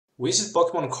Visit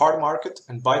Pokemon Card Market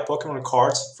and buy Pokemon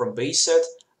cards from base set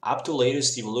up to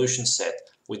latest evolution set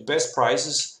with best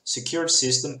prices, secured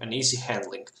system and easy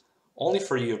handling. Only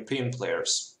for European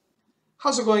players.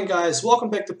 How's it going, guys? Welcome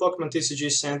back to Pokemon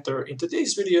TCGcenter. In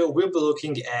today's video we'll be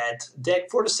looking at deck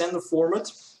for the standard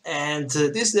format, and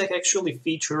this deck actually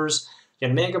features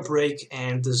Yanmega BREAK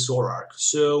and the Zoroark.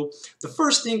 So the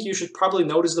first thing you should probably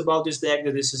notice about this deck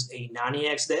that this is a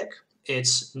non-EX deck.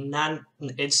 It's not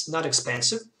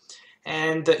expensive,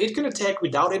 and it can attack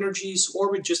without energies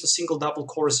or with just a single double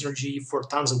chorus energy for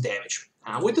tons of damage.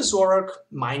 With the Zoroark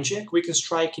Mind Jack, we can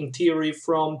strike in theory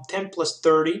from 10 plus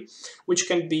 30, which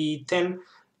can be 10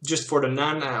 just for the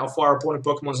none of our opponent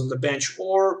Pokemons on the bench,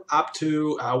 or up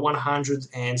to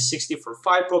 160 for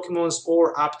 5 Pokemons,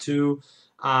 or up to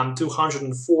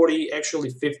 240, actually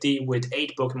 50 with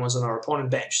 8 Pokemons on our opponent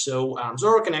bench. So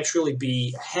Zoroark can actually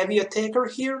be a heavy attacker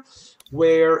here,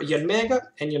 where Yanmega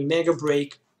and Yanmega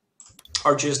BREAK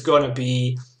are just gonna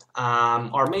be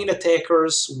our main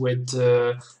attackers with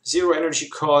 0 energy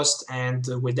cost and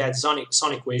with that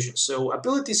Sonic Vision. So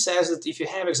ability says that if you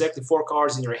have exactly 4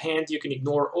 cards in your hand, you can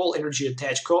ignore all energy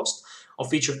attached cost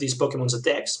of each of these Pokemon's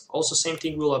attacks. Also, same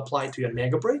thing will apply to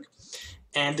Yanmega BREAK.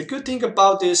 And the good thing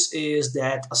about this is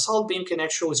that Assault Beam can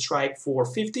actually strike for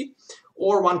 50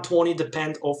 or 120,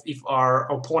 depend of if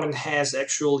our opponent has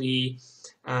actually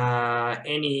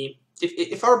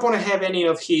if our opponent have any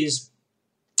of his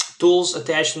tools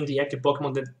attached in the active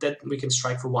Pokemon that we can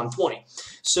strike for 120.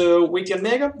 So with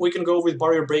Yanmega, we can go with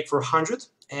Barrier Break for 100,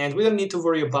 and we don't need to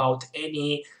worry about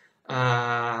any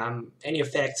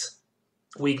effect,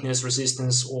 weakness,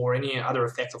 resistance, or any other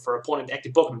effect of our opponent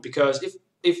active Pokemon, because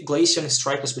if Glaceon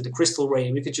strikes us with the Crystal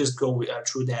Ray, we could just go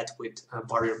through that with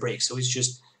Barrier Break, so it's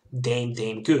just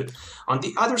damn good. On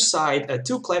the other side,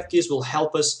 2 Klefkis will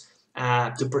help us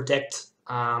to protect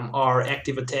our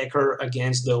active attacker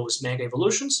against those Mega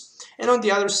Evolutions. And on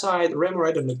the other side,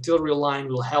 Remoraid and Octillery line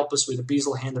will help us with the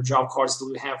Beazle Hand or Job cards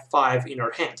till we have 5 in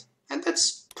our hand. And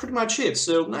that's pretty much it.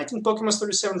 So 19 Pokemon,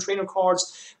 37 trainer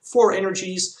cards, 4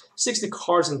 energies, 60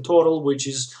 cards in total, which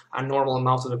is a normal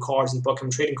amount of the cards in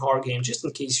Pokemon Trading Card Game, just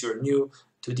in case you're new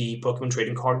to the Pokemon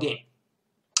Trading Card Game.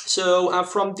 So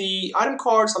from the item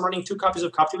cards, I'm running 2 copies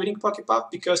of Captivating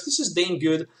Pokepuff because this is damn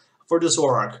good for the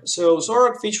Zoroark. So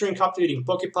Zoroark featuring Captivating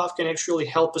Pokepuff can actually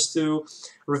help us to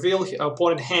reveal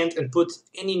opponent hand and put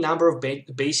any number of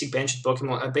basic bench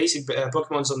Pokemon,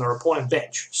 Pokemons on our opponent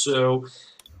bench. So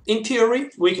in theory,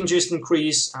 we can just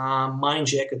increase Mind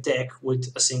Jack attack with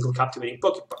a single Captivating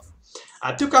Pokepuff.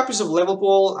 2 copies of Level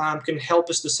Ball can help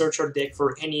us to search our deck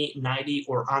for any 90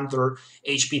 or under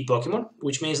HP Pokemon,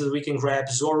 which means that we can grab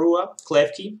Zorua,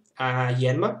 Klefki,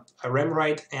 Yanma,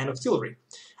 Remoraid, and Octillery.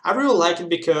 I really like it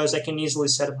because I can easily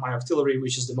set up my Octillery,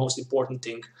 which is the most important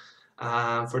thing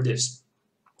for this.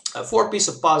 4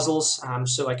 pieces of puzzles,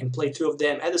 so I can play 2 of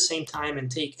them at the same time and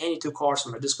take any 2 cards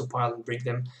from my discard pile and bring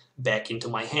them back into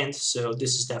my hand, so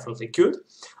this is definitely good.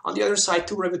 On the other side,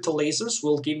 2 Revitalizers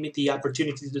will give me the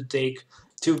opportunity to take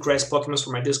 2 Grass Pokemon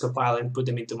from my discard pile and put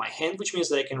them into my hand, which means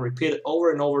that I can repeat it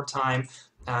over and over time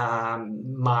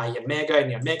my Yanmega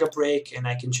and Yanmega BREAK, and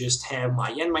I can just have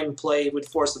my Yanma in play with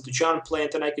Force of the Giant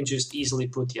Plant, and I can just easily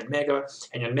put Yanmega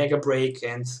and Yanmega BREAK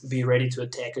and be ready to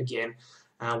attack again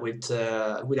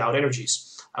without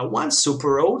energies. One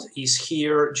Super Road is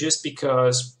here just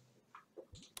because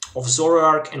of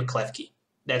Zoroark and Klefki.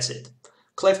 That's it.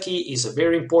 Klefki is a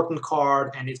very important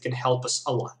card and it can help us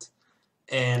a lot.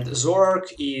 And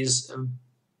Zoroark is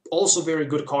also very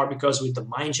good card because with the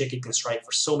Mind Jack it can strike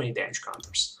for so many damage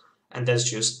counters, and that's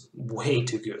just way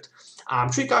too good.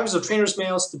 3 copies of Trainer's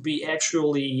Mails to be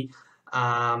actually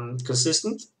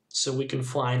consistent, so we can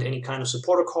find any kind of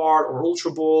supporter card or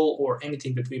Ultra Ball or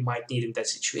anything that we might need in that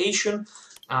situation.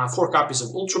 4 copies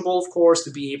of Ultra Ball, of course,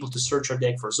 to be able to search our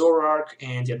deck for Zoroark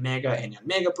and Yanmega and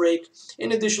Yanmega BREAK.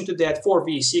 In addition to that, 4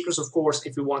 VE Seekers, of course,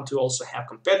 if we want to also have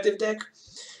competitive deck.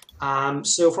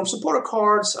 So from supporter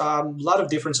cards, a lot of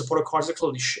different supporter cards,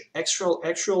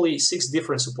 actually 6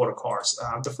 different supporter cards.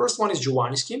 The first one is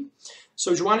Juwani Scheme.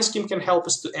 So Juwani Scheme can help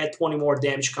us to add 20 more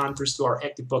damage counters to our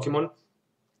active Pokemon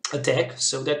attack.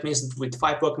 So that means that with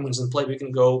 5 Pokemons in play, we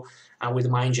can go with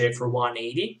Mind Jack for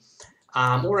 180.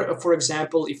 Or, for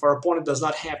example, if our opponent does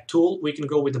not have Tool, we can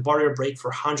go with the Barrier Break for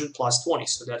 100 plus 20,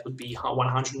 so that would be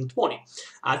 120.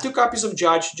 2 copies of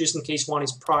Judge, just in case one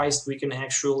is prized, we can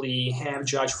actually have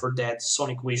Judge for that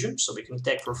Sonic Vision, so we can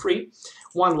attack for free.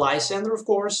 1 Lysander, of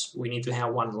course, we need to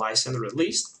have 1 Lysander at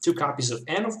least. 2 copies of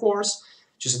N, of course,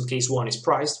 just in case one is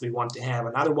prized, we want to have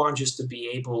another one just to be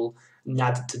able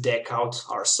not to deck out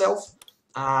ourselves.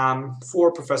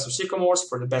 4 Professor Sycamores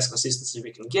for the best consistency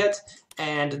we can get,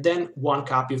 and then 1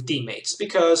 copy of Teammates,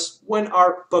 because when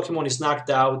our Pokemon is knocked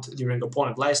out during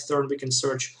opponent last turn, we can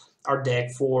search our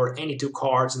deck for any 2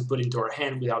 cards and put into our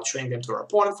hand without showing them to our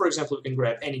opponent. For example, we can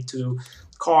grab any 2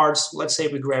 cards. Let's say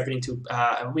we grab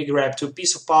 2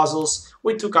 piece of puzzles.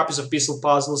 With 2 copies of piece of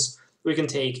puzzles, we can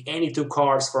take any 2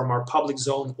 cards from our public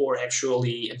zone or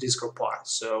actually a discard pile.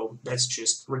 So that's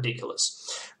just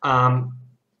ridiculous.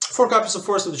 4 copies of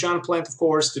Forest of the Giant Plant, of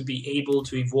course, to be able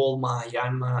to evolve my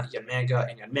Yanma, Yanmega,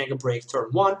 and Yanmega Break turn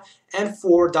 1, and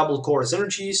 4 double chorus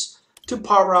energies to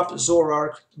power up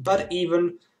Zoroark, but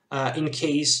even in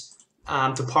case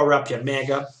to power up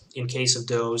Yanmega in case of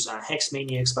those Hex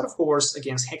Maniacs. But of course,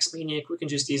 against Hex Maniac, we can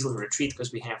just easily retreat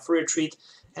because we have free retreat,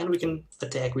 and we can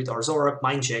attack with our Zoroark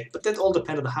Mind Check. But that all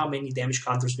depends on how many damage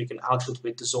counters we can output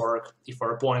with the Zoroark if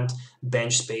our opponent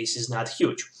bench space is not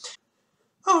huge.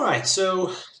 Alright,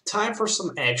 so time for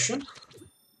some action.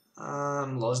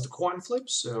 Lost the coin flip,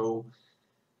 so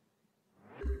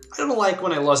I don't like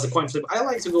when I lost the coin flip. I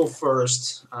like to go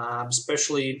first,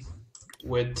 especially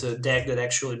with a deck that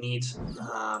actually needs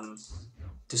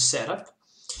to set up.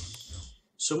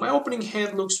 So my opening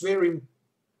hand looks very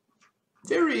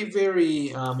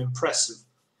impressive.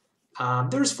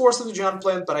 There's Force of the Giant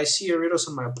Plant, but I see Aridos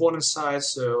on my opponent's side,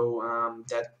 so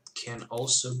that can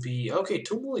also be... Okay,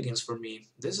 2 mulligans for me.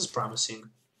 This is promising.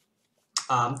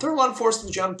 Turn 1 Force of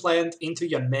the Giant Plant into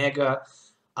Yanmega.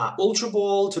 Ultra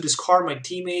Ball to discard my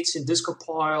teammates in discard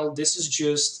pile. This is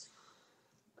just...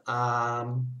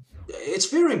 it's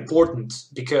very important,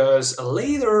 because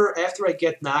later, after I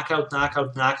get knockout,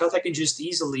 I can just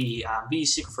easily be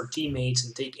sick for teammates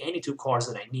and take any 2 cards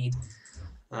that I need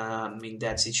in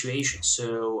that situation.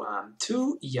 So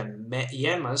 2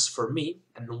 Yanmas for me,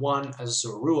 and 1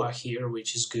 Zorua here,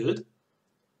 which is good.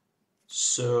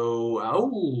 So,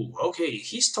 oh, okay,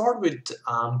 he started with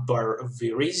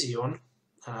Virizion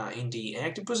in the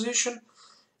active position.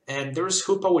 And there's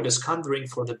Hoopa with a Scundering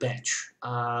for the bench.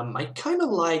 I kind of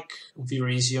like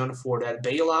Virizion for that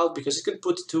bailout, because it could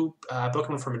put 2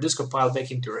 Pokemon from a discard pile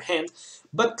back into your hand.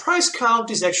 But price count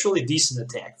is actually a decent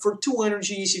attack. For 2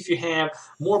 energies, if you have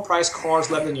more price cards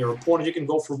left than your opponent, you can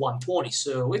go for 120.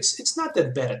 So it's not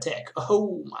that bad attack.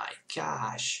 Oh my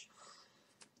gosh.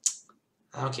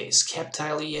 Okay,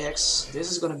 Skeptile EX.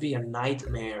 This is going to be a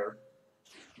nightmare.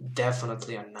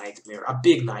 Definitely a nightmare. A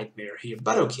big nightmare here,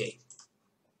 but okay.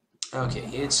 Okay,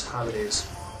 it's how it is.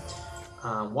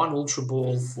 1 Ultra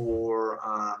Ball for,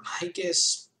 I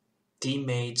guess,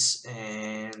 teammates,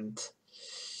 and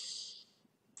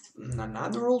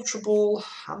another Ultra Ball.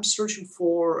 I'm searching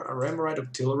for a Remoraid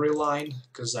Octillery line,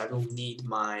 because I will need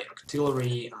my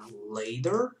Octillery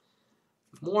later.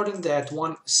 More than that,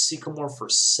 1 Sycamore for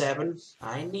 7.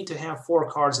 I need to have 4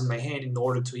 cards in my hand in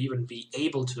order to even be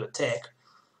able to attack.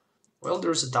 Well,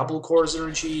 there's a double Chorus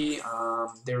Energy,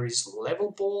 there is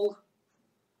Level Ball,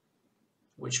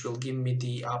 which will give me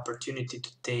the opportunity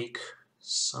to take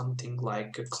something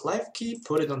like a Klefki,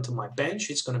 put it onto my bench.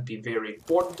 It's going to be very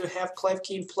important to have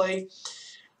Klefki in play.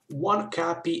 1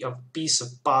 copy of Piece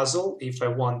of Puzzle if I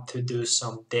want to do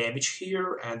some damage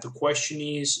here, and the question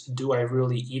is, do I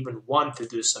really even want to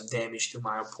do some damage to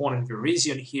my opponent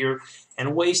Virizion here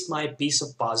and waste my Piece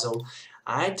of Puzzle?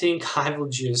 I think I will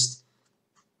just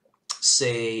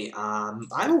say, I'm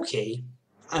okay,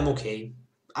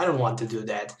 I don't want to do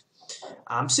that.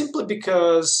 Simply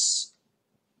because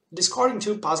discarding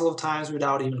 2 puzzle of times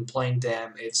without even playing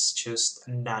them, it's just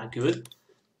not good.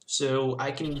 So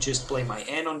I can just play my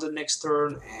N on the next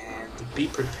turn and be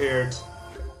prepared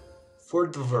for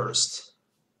the worst.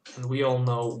 And we all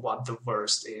know what the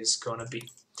worst is gonna be.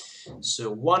 So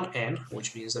 1 N,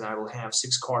 which means that I will have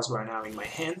 6 cards right now in my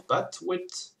hand, but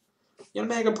with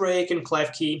Yanmega Break and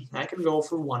Klefki, I can go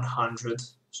for 100.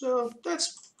 So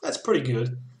that's pretty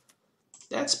good.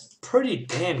 That's pretty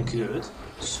damn good.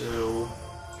 So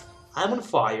I'm on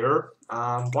fire.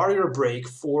 Barrier Break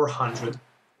 400.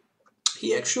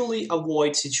 He actually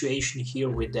avoids situation here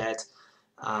with that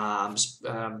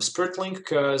Spirit Link,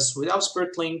 because without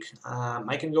Spirit Link,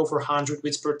 I can go for 100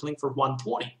 with Spirit Link for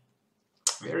 120.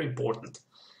 Very important.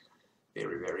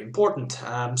 Very important.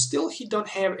 Still, he don't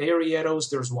have Arietos.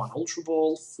 There's 1 Ultra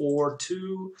Ball for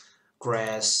 2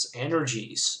 Grass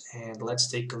Energies. And let's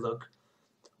take a look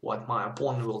what my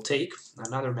opponent will take.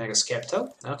 Another Mega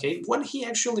Skeptile. Okay, when he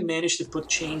actually managed to put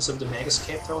chains of the Mega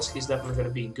Skeptiles, he's definitely going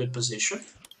to be in good position.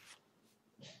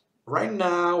 Right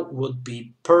now would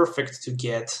be perfect to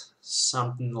get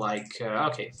something like...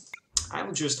 okay, I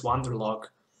will just Wanderlog.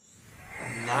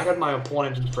 Knock out my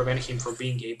opponent and prevent him from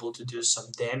being able to do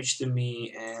some damage to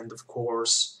me, and of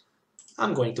course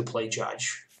I'm going to play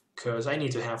Judge. because I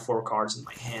need to have 4 cards in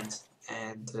my hand,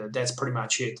 and that's pretty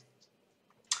much it.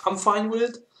 I'm fine with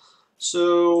it.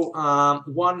 So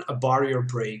a barrier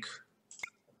break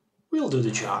will do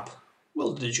the job.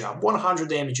 Will do the job. 100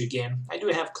 damage again. I do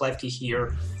have Klefki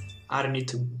here. I don't need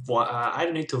to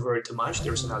worry too much.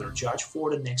 There's another judge for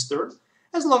the next turn.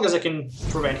 As long as I can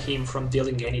prevent him from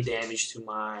dealing any damage to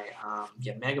my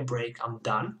Yanmega break, I'm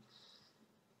done.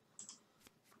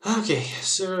 Okay,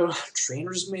 so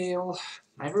Trainer's Mail.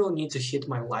 I really need to hit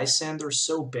my Lysander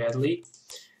so badly,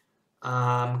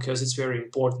 because it's very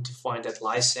important to find that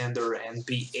Lysander and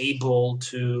be able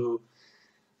to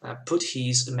put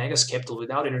his Mega Sceptile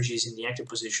without energies in the active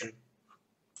position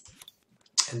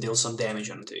and deal some damage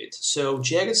onto it. So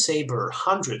Jagged Saber,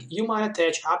 100. You might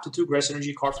attach up to 2 Grass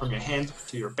Energy cards from your hand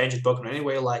to your benched Pokemon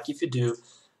anyway. Like if you do,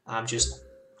 just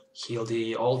heal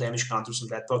the all damage counters of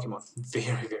that Pokemon.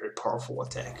 Very, very powerful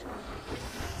attack.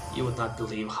 You would not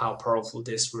believe how powerful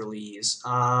this really is.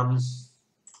 I'm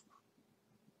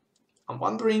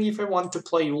wondering if I want to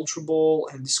play Ultra Ball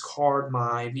and discard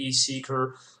my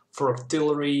V-Seeker for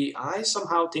Octillery. I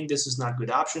somehow think this is not a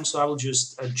good option, so I will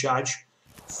just judge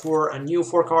for a new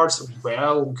 4 cards.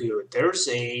 Well, good. There's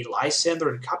a Lysander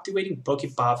and Captivating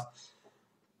Pokepuff.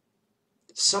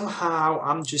 Somehow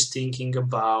I'm just thinking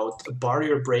about a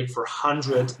barrier break for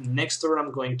 100. Next turn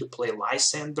I'm going to play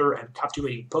Lysander and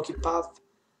Captivating Pokepuff.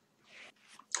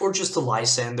 Or just a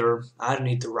Lysander. I don't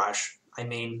need to rush. I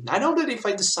mean, I know that if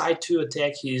I decide to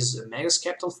attack his Mega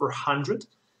Sceptile for 100,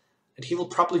 that he will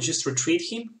probably just retreat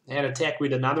him and attack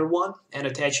with another one and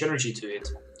attach energy to it.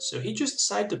 So he just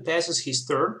decided to pass his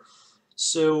turn.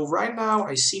 So right now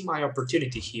I see my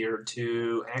opportunity here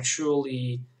to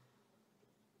actually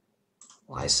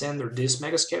Lysander this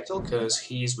Mega Sceptile because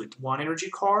he's with 1 energy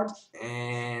card,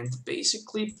 and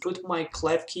basically put my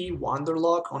Klefki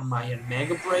Wanderlock on my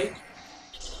Yanmega break.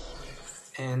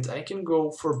 And I can go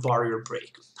for barrier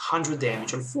break. 100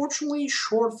 damage. Unfortunately,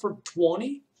 short for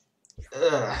 20.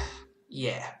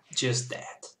 Yeah, just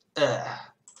that.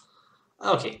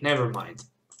 Okay, never mind.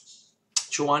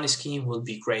 Giovanni's scheme will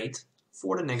be great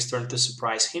for the next turn to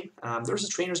surprise him. There's a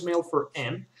Trainer's Mail for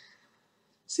M.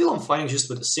 Still, I'm fighting just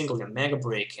with a single Yanmega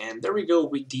break, and there we go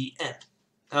with the N.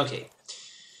 Okay.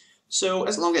 So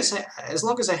as long as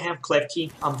I have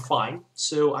Klefki, I'm fine.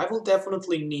 So I will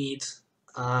definitely need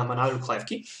another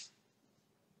Klefki.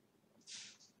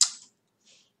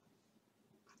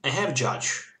 I have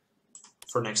Judge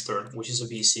for next turn, which is a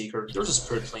V-Seeker. There's a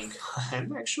Spirit Link.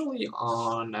 I'm actually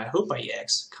on Hoopa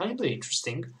EX. Kinda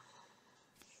interesting.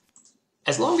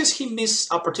 As long as he misses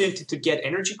opportunity to get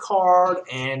energy card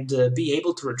and be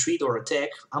able to retreat or attack,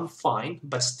 I'm fine,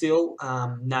 but still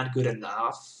not good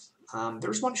enough.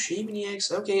 There's one Shaman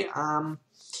EX. Okay,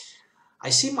 I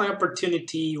see my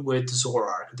opportunity with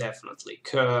Zoroark, definitely,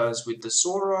 because with the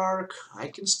Zoroark, I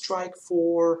can strike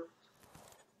for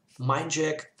Mind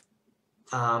Jack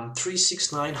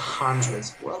 36900.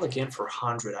 Well, again for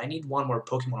 100. I need 1 more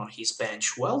Pokemon on his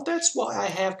bench. Well, that's why I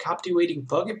have Captivating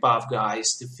Pokepuff,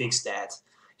 guys, to fix that.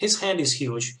 His hand is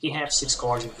huge. He has 6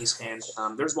 cards in his hand.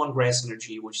 There's 1 Grass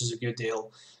Energy, which is a good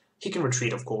deal. He can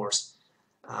retreat, of course.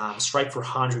 Strike for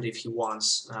 100 if he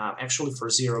wants. Actually for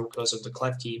 0 because of the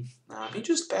Klefki. He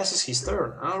just passes his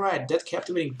turn. Alright, that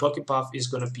Captivating Pokepuff is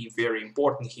going to be very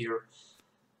important here.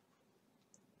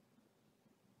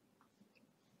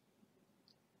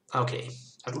 Okay,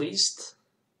 at least.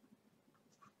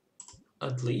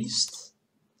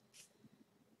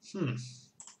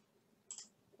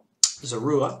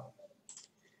 Zorua.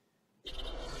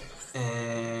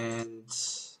 And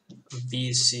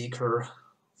V-Seeker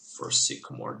for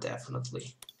Sycamore,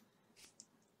 definitely.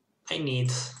 I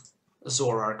need a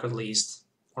Zoroark at least,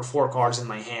 or 4 cards in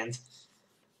my hand.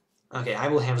 Okay, I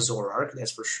will have Zoroark,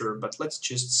 that's for sure, but let's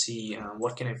just see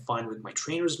what can I find with my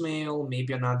Trainer's Mail.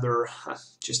 Maybe another,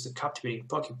 just a Captivating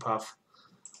Pokepuff.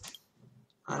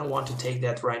 I don't want to take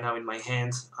that right now in my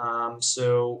hand,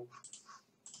 so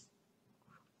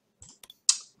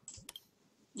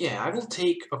yeah, I will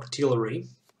take Octillery,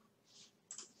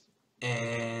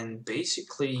 and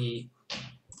basically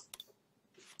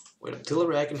with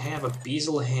Octillery I can have a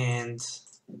Beazle hand,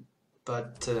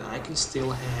 but I can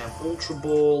still have Ultra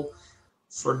Ball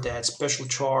for that special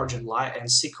charge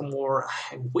and Sycamore.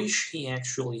 I wish he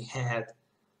actually had.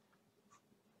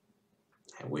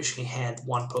 I wish he had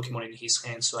 1 Pokemon in his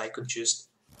hand so I could just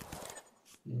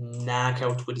knock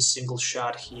out with a single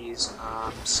shot his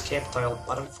Sceptile,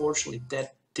 but unfortunately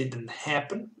that didn't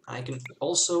happen. I can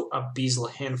also a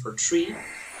Beazle hand for 3.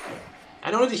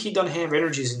 I know that he don't have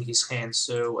energies in his hand,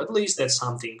 so at least that's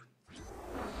something.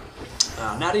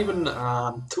 not even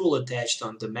tool attached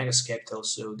on the Mega Skeptile,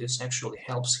 so this actually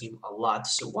helps him a lot.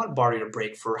 So one barrier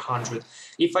break for 100.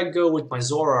 If I go with my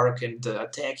Zoroark and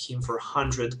attack him for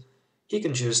 100, he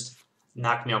can just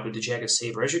knock me out with the Jagged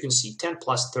Saber. As you can see, 10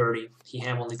 plus 30, he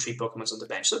have only 3 Pokemons on the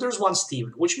bench. So there's one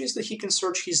Steven, which means that he can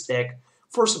search his deck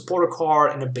for a supporter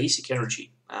card and a basic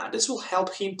energy. This will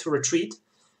help him to retreat,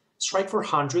 strike for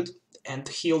 100, and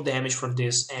heal damage from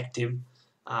this active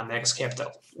Mega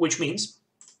Skeptile, which means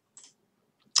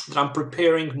that I'm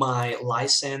preparing my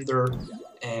Lysander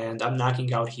and I'm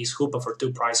knocking out his Hoopa for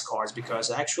 2 prize cards because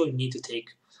I actually need to take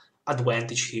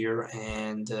advantage here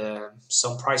and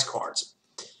some prize cards.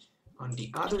 On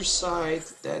the other side,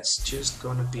 that's just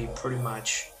gonna be pretty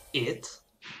much it.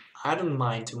 I don't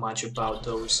mind too much about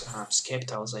those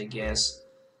Skeptiles, I guess.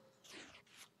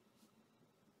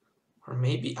 Or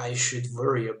maybe I should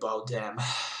worry about them.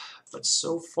 But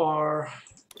so far,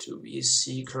 2V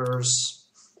Seekers.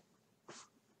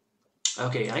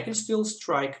 Okay, I can still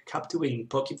strike Captivating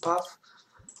Pokepuff.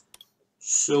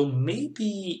 So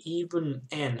maybe even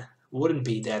N wouldn't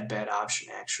be that bad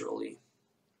option, actually.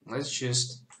 Let's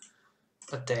just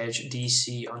attach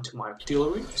DC onto my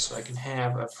Octillery, so I can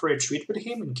have a free retreat with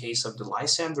him in case of the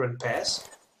Lysander and pass.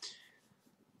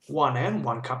 1N,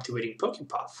 1 Captivating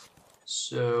Pokepuff.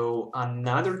 So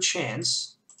another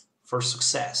chance for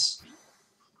success.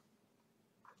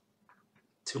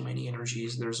 Too many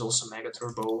energies. There's also Mega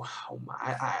Turbo. Oh my,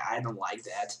 I don't like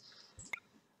that.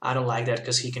 I don't like that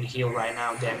because he can heal right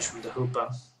now damage from the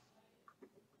Hoopa.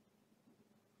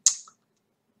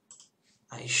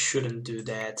 I shouldn't do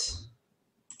that.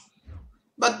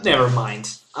 But never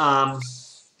mind. I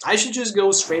should just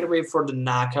go straight away for the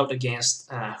knockout against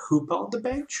Hoopa on the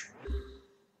bench.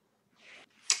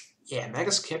 Yeah,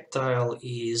 Mega Skeptile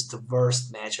is the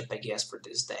worst matchup, I guess, for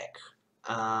this deck.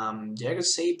 Jagged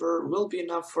Saber will be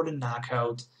enough for the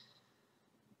knockout.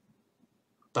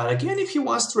 But again, if he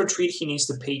wants to retreat, he needs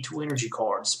to pay 2 energy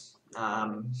cards.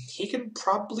 He can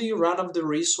probably run out of the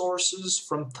resources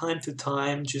from time to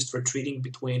time, just retreating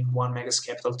between one Mega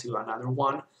Skeptile to another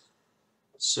one.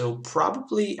 So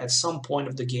probably at some point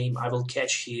of the game I will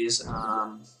catch his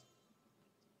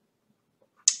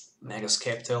Mega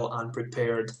Skeptile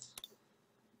unprepared.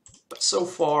 But so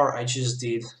far I just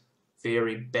did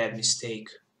very bad mistake.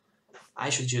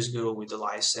 I should just go with the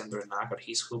Lysander and knock out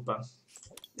his Hoopa.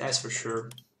 That's for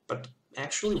sure. But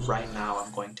actually right now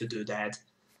I'm going to do that.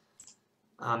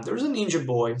 There's a Ninja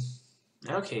Boy.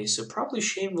 Okay, so probably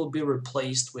Shane will be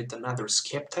replaced with another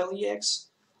Skeptile EX.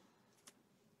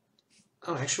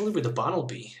 Oh, actually with the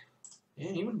Bunnelby.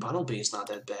 Yeah, even Bunnelby is not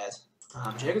that bad.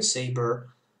 Jagged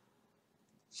Saber.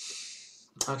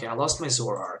 Okay, I lost my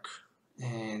Zoroark.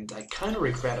 And I kind of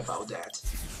regret about that.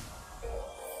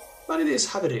 But it is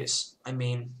how it is. I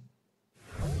mean,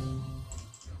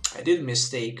 I did a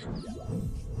mistake.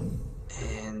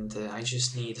 And I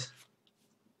just need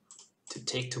to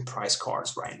take 2 prize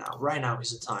cards right now. Right now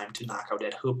is the time to knock out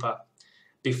that Hoopa.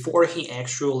 Before he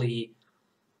actually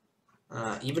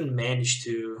even managed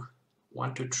to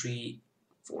 1, 2, 3,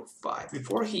 4, 5.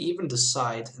 Before he even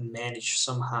decide and manage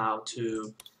somehow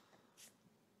to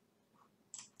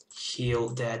heal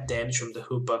that damage from the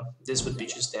Hoopa, this would be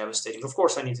just devastating. Of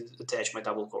course, I need to attach my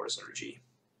double chorus energy,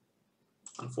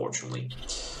 unfortunately.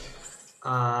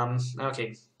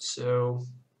 Okay, so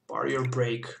barrier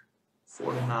break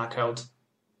for the knockout.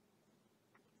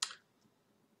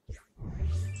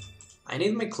 I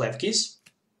need my Klefkis.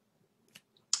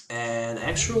 And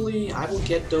actually, I will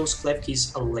get those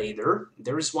Klefkis later.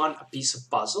 There is a piece of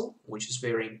puzzle, which is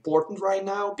very important right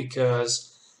now,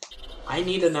 because I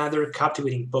need another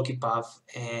Captivating Pokepuff,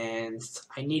 and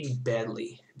I need it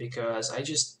badly, because I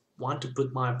just want to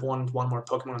put my opponent 1 more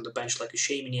Pokemon on the bench, like a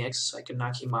Shaymin EX, so I can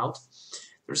knock him out.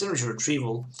 There's Energy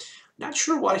Retrieval. Not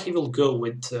sure what he will go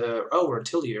with.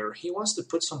 Revitalizer. He wants to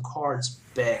put some cards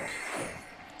back.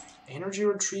 Energy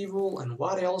Retrieval, and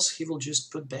what else he will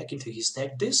just put back into his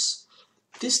deck. This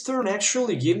turn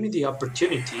actually gave me the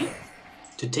opportunity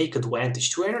to take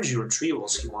advantage. 2 Energy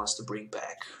Retrievals he wants to bring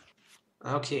back.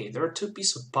 Okay, there are 2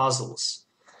 pieces of puzzles.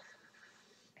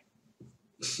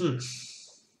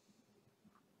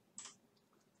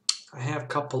 I have a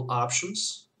couple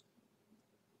options.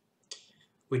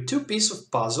 With 2 pieces of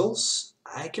puzzles,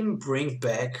 I can bring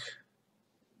back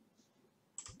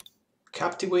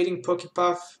Captivating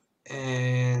Pokepuff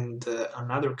and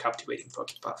another Captivating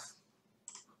Pokepuff.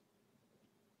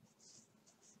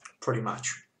 Pretty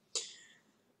much.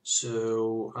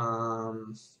 So,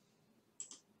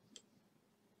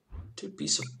 2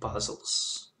 pieces of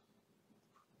puzzles.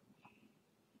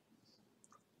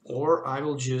 Or I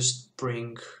will just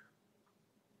bring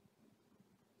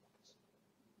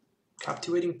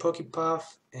Captivating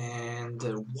Pokepuff, and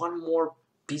one more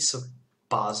piece of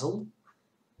puzzle.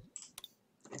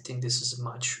 I think this is a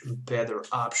much better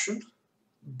option.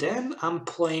 Then I'm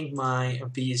playing my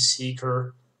Beast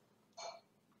Seeker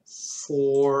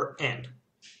for N.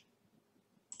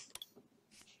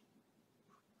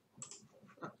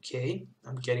 Okay,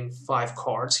 I'm getting 5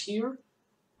 cards here.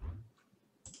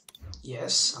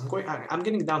 Yes, I'm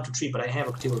getting down to 3, but I have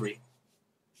Octillery.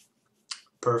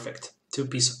 Perfect. 2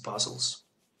 pieces of puzzles.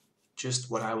 Just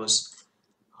what I was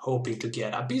hoping to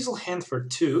get. A Beazle Hand for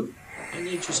 2. I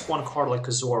need just 1 card like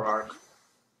a Zoroark.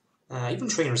 Even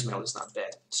Trainer's Mail is not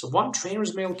bad. So 1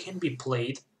 Trainer's Mail can be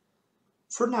played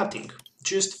for nothing.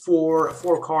 Just for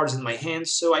 4 cards in my hand,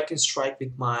 so I can strike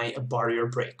with my Barrier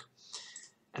Break.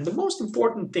 And the most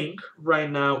important thing right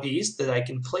now is that I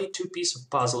can play 2 pieces of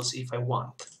puzzles if I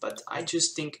want. But I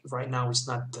just think right now is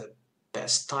not the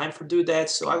best time for do that,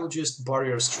 so I will just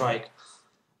Barrier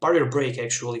Break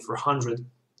actually for 100.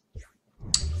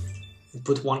 And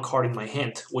put 1 card in my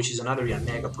hand, which is another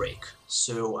Yanmega Break.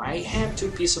 So I have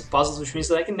 2 pieces of puzzles, which means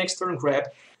that I can next turn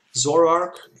grab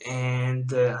Zoroark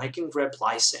and I can grab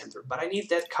Lysander. But I need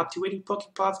that Captivating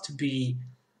Pokepuff to be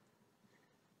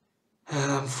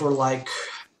for like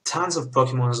tons of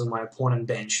Pokemons on my opponent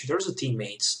bench. There's a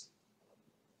teammates.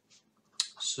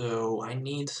 So I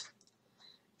need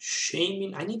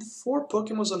Shaman. I need 4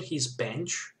 Pokemons on his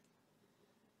bench.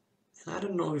 And I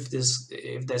don't know if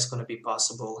that's gonna be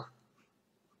possible.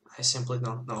 I simply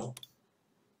don't know.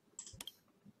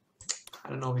 I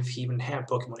don't know if he even have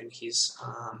Pokemon in his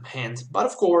hand. But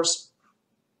of course,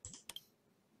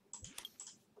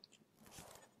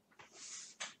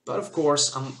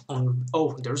 I'm on.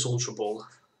 Oh, there's Ultra Ball.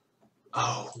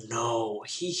 Oh no,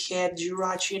 he had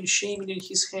Jirachi and Shaman in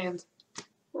his hand.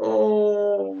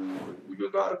 Oh, you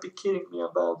gotta be kidding me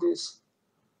about this.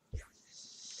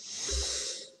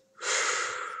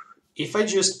 If I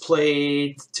just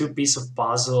played 2 pieces of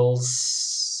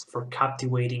puzzles for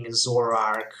captivating a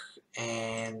Zoroark,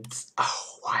 and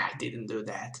oh, why I didn't do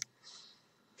that?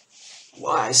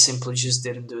 Why I simply just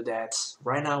didn't do that?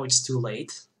 Right now it's too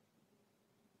late.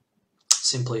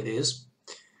 Simply it is.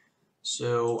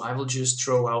 So I will just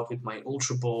throw out with my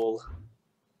Ultra Ball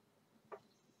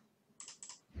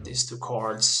these 2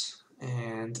 cards,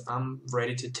 and I'm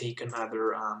ready to take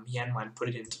another Yanma and put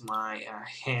it into my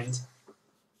hand.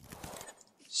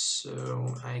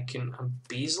 So I can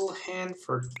Beazle Hand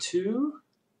for 2.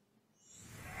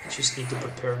 I just need to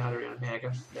prepare another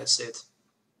Yanmega. That's it.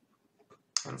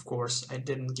 And of course, I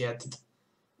didn't get it.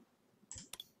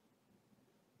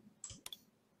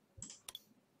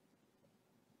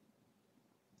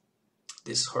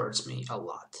 This hurts me a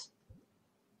lot.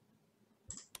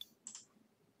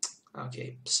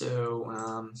 Okay,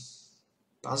 so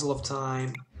Puzzle of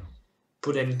Time.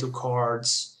 Put any 2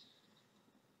 cards.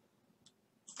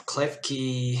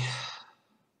 Klefki,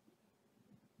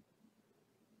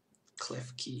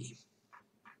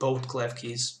 both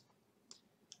Klefkis.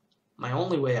 My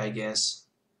only way, I guess.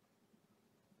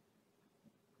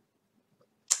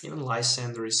 Even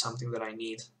Lysander is something that I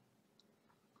need.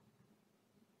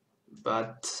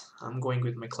 But I'm going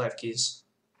with my Klefkis.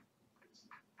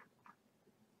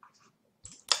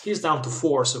 He's down to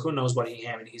 4, so who knows what he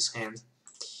has in his hand.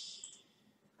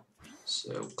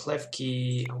 So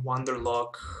Klefki,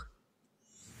 Wanderlock,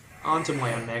 onto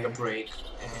my Yanmega Break,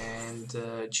 and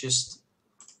just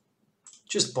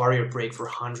Barrier Break for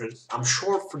 100. I'm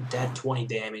short for that 20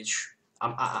 damage.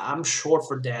 I'm short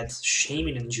for that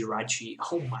Shaman and Jirachi.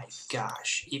 Oh my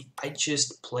gosh! If I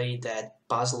just played that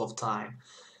Puzzle of Time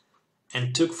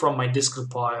and took from my discard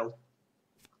pile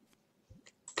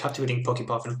Captivating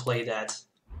Pokepuff and play that,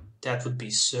 that would be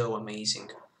so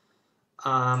amazing.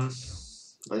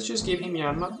 Let's just give him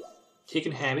Yanma. He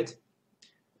can have it,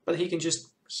 but he can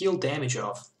just heal damage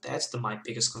off. That's my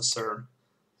biggest concern.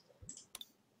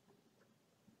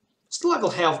 Still, I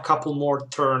will have a couple more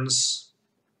turns.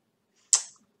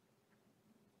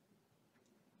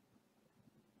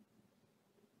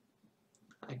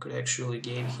 I could actually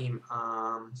give him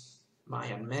my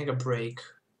Yanmega Break.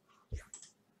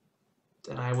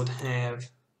 Then I would have.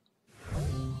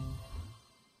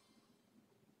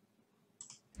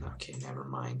 Okay, never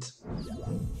mind.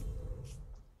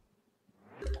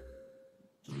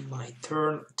 My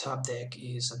turn, top deck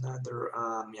is another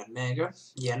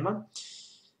Yanma.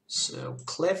 So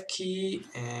Klefki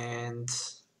and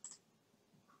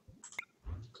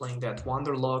playing that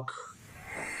Wanderlock.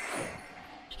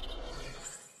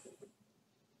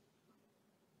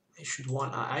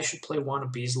 I should play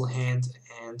 1 Beazle Hand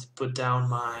and put down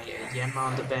my Yanma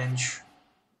on the bench.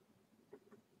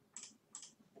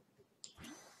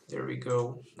 There we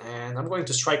go. And I'm going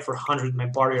to strike for 100 my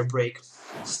barrier break.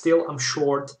 Still, I'm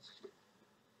short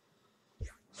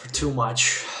for too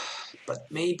much. But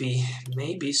maybe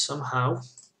somehow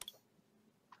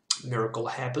miracle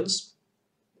happens.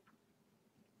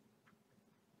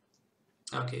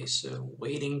 Okay, so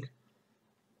waiting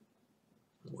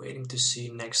to see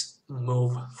next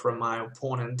move from my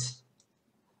opponent.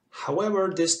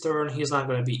 However, this turn he's not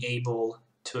going to be able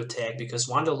to attack because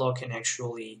Wanderlust can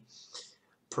actually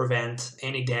prevent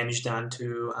any damage done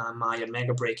to my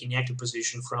Yanmega BREAK in active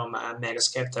position from Mega's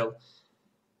Capital.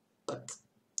 But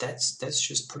that's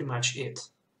just pretty much it.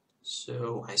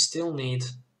 So I still need.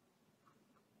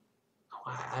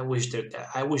 Oh, I wish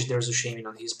there's a Shaman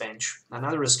on his bench.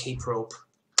 Another escape rope.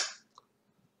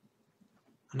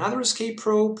 Another escape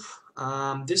rope.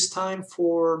 This time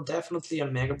for definitely a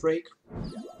Mega BREAK.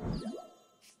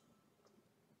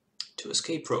 2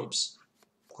 escape ropes.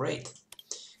 Great.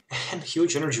 And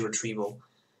huge energy retrieval.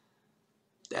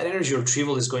 That energy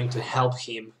retrieval is going to help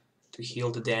him to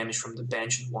heal the damage from the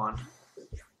bench in 1.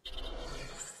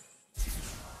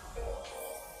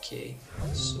 Okay,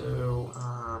 so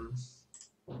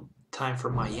time for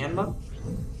my Yanma.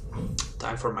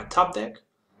 Time for my top deck,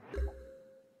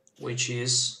 which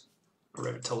is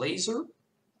Revitalizer.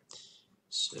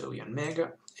 So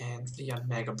Yanmega and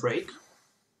Yanmega BREAK.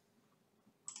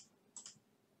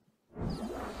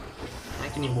 I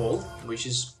can evolve, which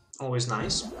is always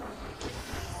nice.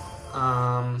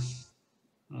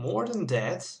 More than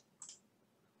that,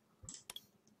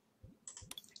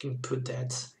 I can put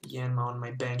that Yanma on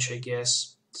my bench, I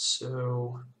guess.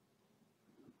 So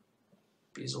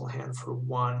Beazle hand for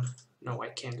 1. No, I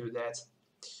can't do that.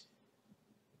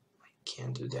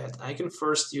 Can't do that. I can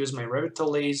first use my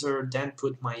Revitalizer, then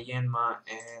put my Yanma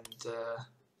and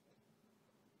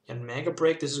Yanmega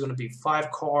BREAK. This is going to be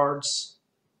 5 cards.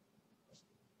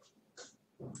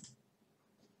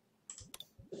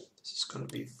 This is going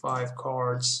to be 5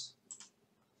 cards.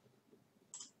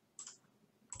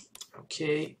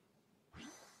 Okay.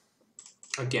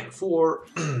 Again, 4.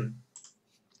 And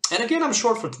again, I'm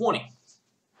short for 20.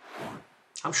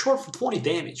 I'm short for 20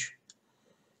 damage.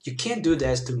 You can't do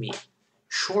that to me.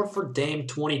 Short for damn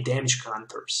 20 damage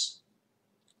counters.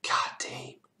 God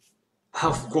damn.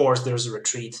 Of course, there's a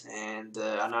retreat and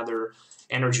another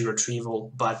energy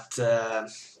retrieval, but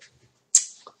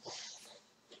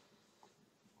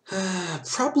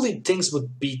probably things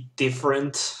would be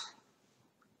different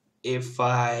if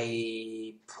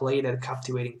I played that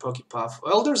captivating Pokepuff.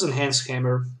 Well, there's Enhanced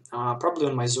Hammer, probably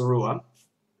on my Zorua.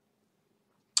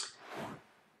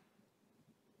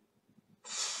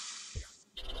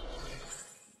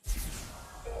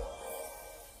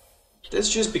 That's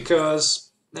just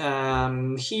because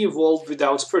he evolved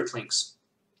without Spiritlings.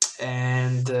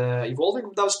 And evolving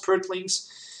without Spiritlings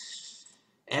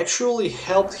actually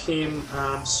helped him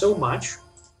so much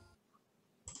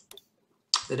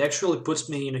that actually puts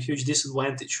me in a huge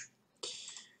disadvantage.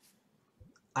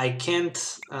 I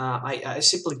can't, I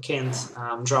simply can't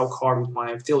draw a card with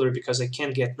my Octillery because I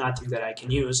can't get nothing that I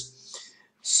can use.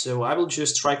 So I will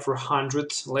just strike for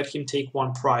 100, let him take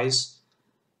 1 prize.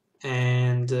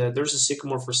 And there's a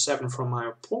Sycamore for 7 from my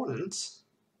opponent.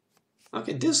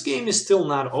 Okay, this game is still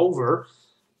not over,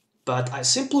 but I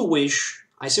simply wish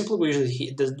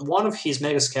that one of his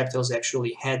Mega's Capitals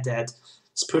actually had that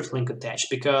Spirit Link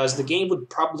attached, because the game would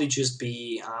probably just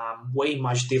be way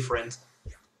much different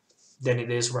than it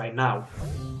is right now.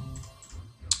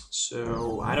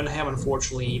 So I don't have,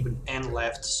 unfortunately, even N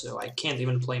left, so I can't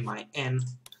even play my N.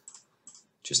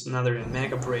 Just another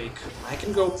Yanmega BREAK. I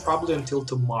can go probably until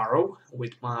tomorrow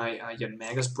with my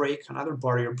Yanmega's BREAK, another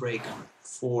barrier break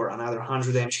for another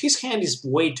 100 damage. His hand is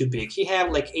way too big. He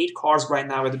have like 8 cards right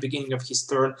now at the beginning of his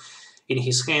turn in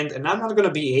his hand, and I'm not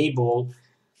gonna be able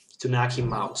to knock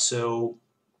him out. So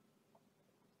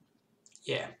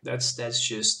yeah, that's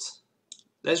just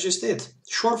it.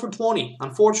 Short for 20,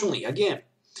 unfortunately, again.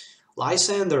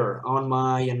 Lysander on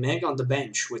my Yanmega on the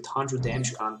bench with 100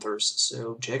 damage counters,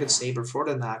 so Jagged Saber for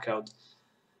the knockout.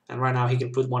 And right now he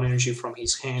can put 1 energy from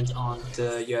his hand on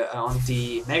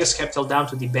the Mega's Capital down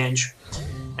to the bench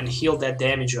and heal that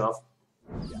damage off.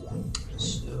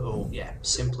 So yeah,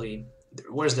 simply,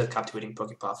 where's the captivating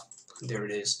Pokepuff? There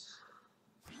it is.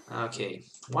 Okay,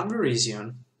 1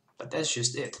 Virizion, but that's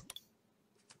just it.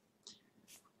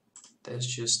 That's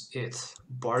just it.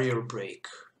 Barrier break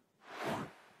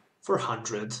for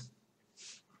 100.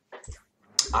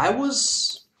 I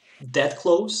was that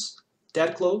close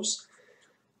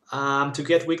to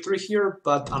get victory here,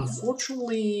 but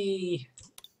unfortunately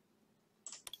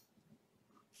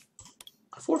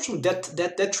unfortunately,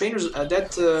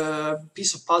 that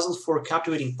piece of puzzle for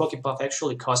captivating Pokepuff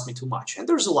actually cost me too much. And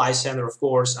there's a Lysander, of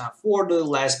course, for the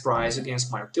last prize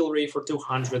against my Octillery for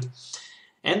 200.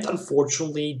 And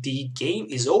unfortunately, the game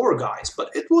is over, guys.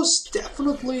 But it was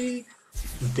definitely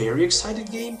very exciting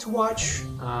game to watch.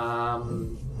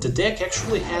 The deck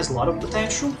actually has a lot of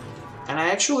potential, and I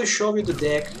actually show you the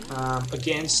deck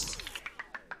against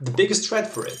the biggest threat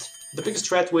for it. The biggest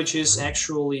threat, which is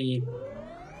actually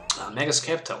Mega's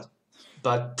Capital.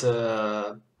 But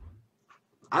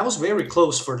I was very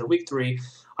close for the victory.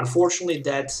 Unfortunately,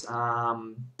 that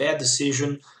bad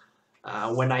decision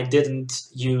when I didn't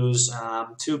use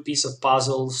two pieces of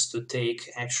puzzles to take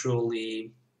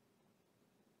actually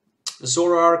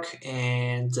Zoroark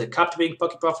and Captivating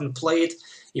Pokepuff and play it.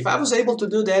 If I was able to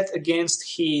do that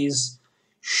against his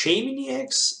Shaymin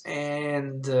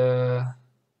and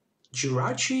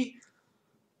Jirachi,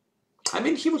 I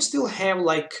mean, he would still have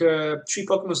like 3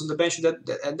 Pokemon on the bench.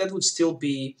 That would still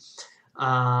be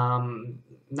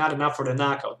not enough for the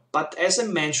knockout. But as I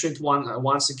mentioned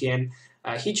once again,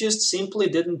 he just simply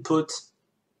didn't put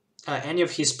any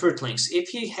of his Spirit Links. If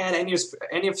he had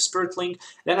any of Spirit Link,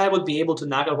 then I would be able to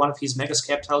knock out one of his Mega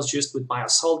Capitals just with my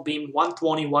Assault Beam,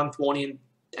 120,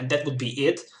 and that would be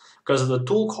it because of the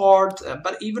Tool card.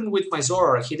 But even with my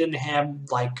Zoroark, he didn't have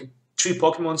like 3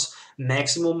 Pokemons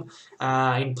maximum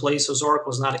in play, so Zoroark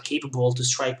was not capable to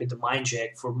strike with the Mind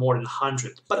Jack for more than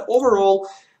 100. But overall,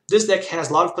 this deck has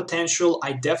a lot of potential.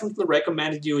 I definitely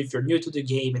recommend it you if you're new to the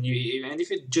game and if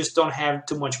you just don't have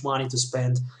too much money to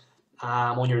spend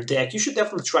on your deck, you should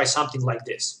definitely try something like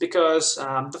this. Because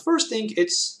the first thing,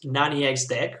 it's 90x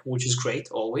deck, which is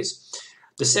great always.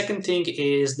 The second thing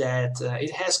is that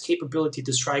it has capability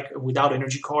to strike without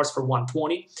energy cards for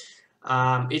 120.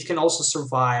 It can also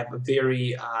survive a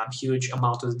very huge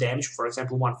amount of damage, for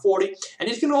example 140, and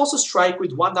it can also strike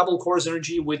with 1 double course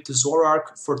energy with the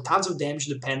Zoroark for tons of damage,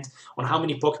 depend on how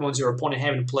many Pokemon your opponent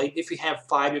have in play. If you have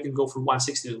 5, you can go for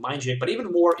 160 with Mind Jack, but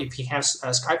even more if he has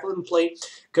Skyfall in play,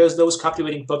 because those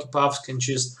captivating Pokepuffs can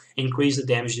just increase the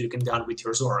damage you can do with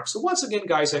your Zoroark. So once again,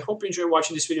 guys, I hope you enjoyed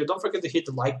watching this video. Don't forget to hit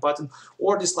the like button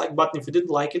or dislike button if you didn't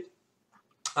like it.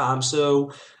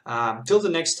 Till the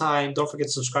next time, don't forget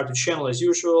to subscribe to the channel as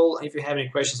usual. If you have any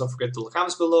questions, don't forget to leave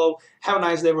comments below. Have a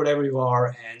nice day wherever you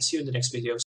are, and see you in the next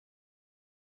video.